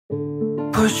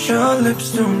Push your lips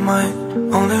to mine.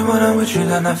 Only when I'm with you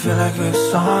then I feel like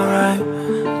it's alright.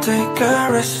 Take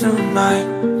a risk tonight.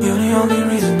 You're the only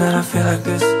reason that I feel like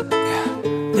this.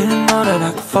 Didn't know that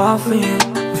I could fall for you.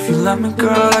 If you let me,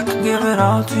 girl, I could give it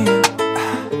all to you.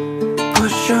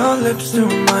 Push your lips to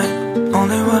mine.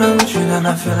 Only when I'm with you then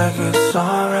I feel like it's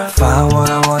alright. Find what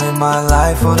I want in my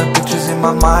life, all the pictures in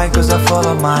my mind, cause I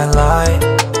follow my light.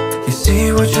 You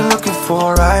see what you're looking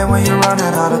for, right? When you're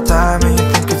running out of time and you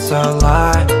think it's a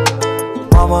lie.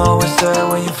 Mama always said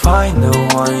when you find the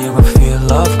one, you will feel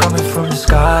love coming from the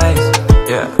skies.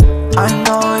 Yeah, I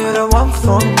know you're the one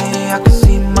for me. I can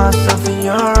see myself in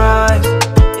your eyes.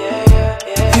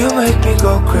 You make me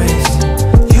go crazy.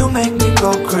 You make me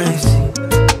go crazy.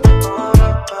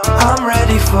 I'm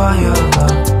ready for your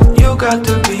love. You got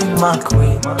to be my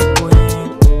queen.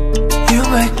 You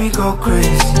make me go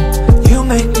crazy. You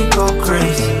make me go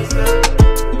crazy.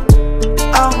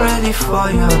 I'm ready for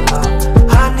your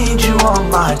love. I need you on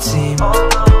my team.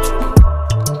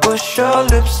 Push your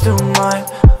lips to mine.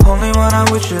 Only when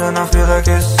I'm with you then I feel like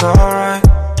it's alright.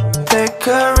 Take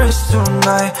a risk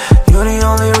tonight. You're the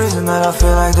only reason that I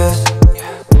feel like this.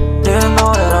 Didn't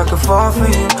know that I could fall for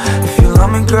you. If you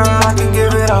love me, girl, I can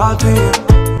give it all to you.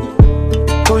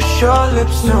 Push your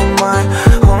lips to mine.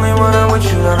 Only when I'm with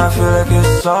you then I feel like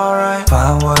it's alright.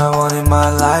 Find what I want in my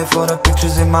life, all the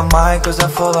pictures in my mind, cause I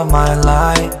follow my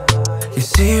light. You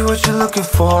see what you're looking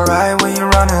for, right? When you're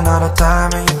running out of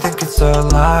time and you think it's a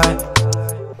lie.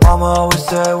 Mama always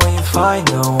said when you find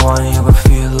the one, you will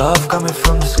feel love coming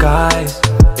from the skies.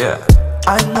 Yeah,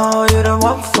 I know you're the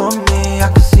one for me.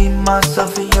 I can see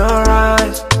myself in your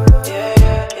eyes.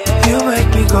 You make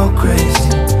me go crazy.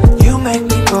 You make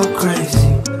me go crazy.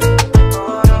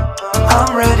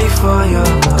 I'm ready for your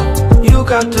love. You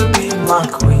got to be my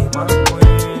queen.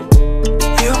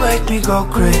 You make me go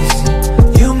crazy.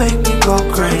 You make me go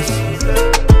crazy.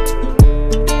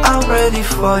 I'm ready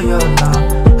for your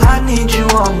love. I need you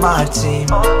on my team.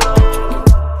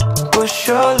 Push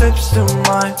your lips to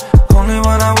mine. Only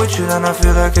when I'm with you then I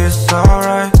feel like it's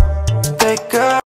alright.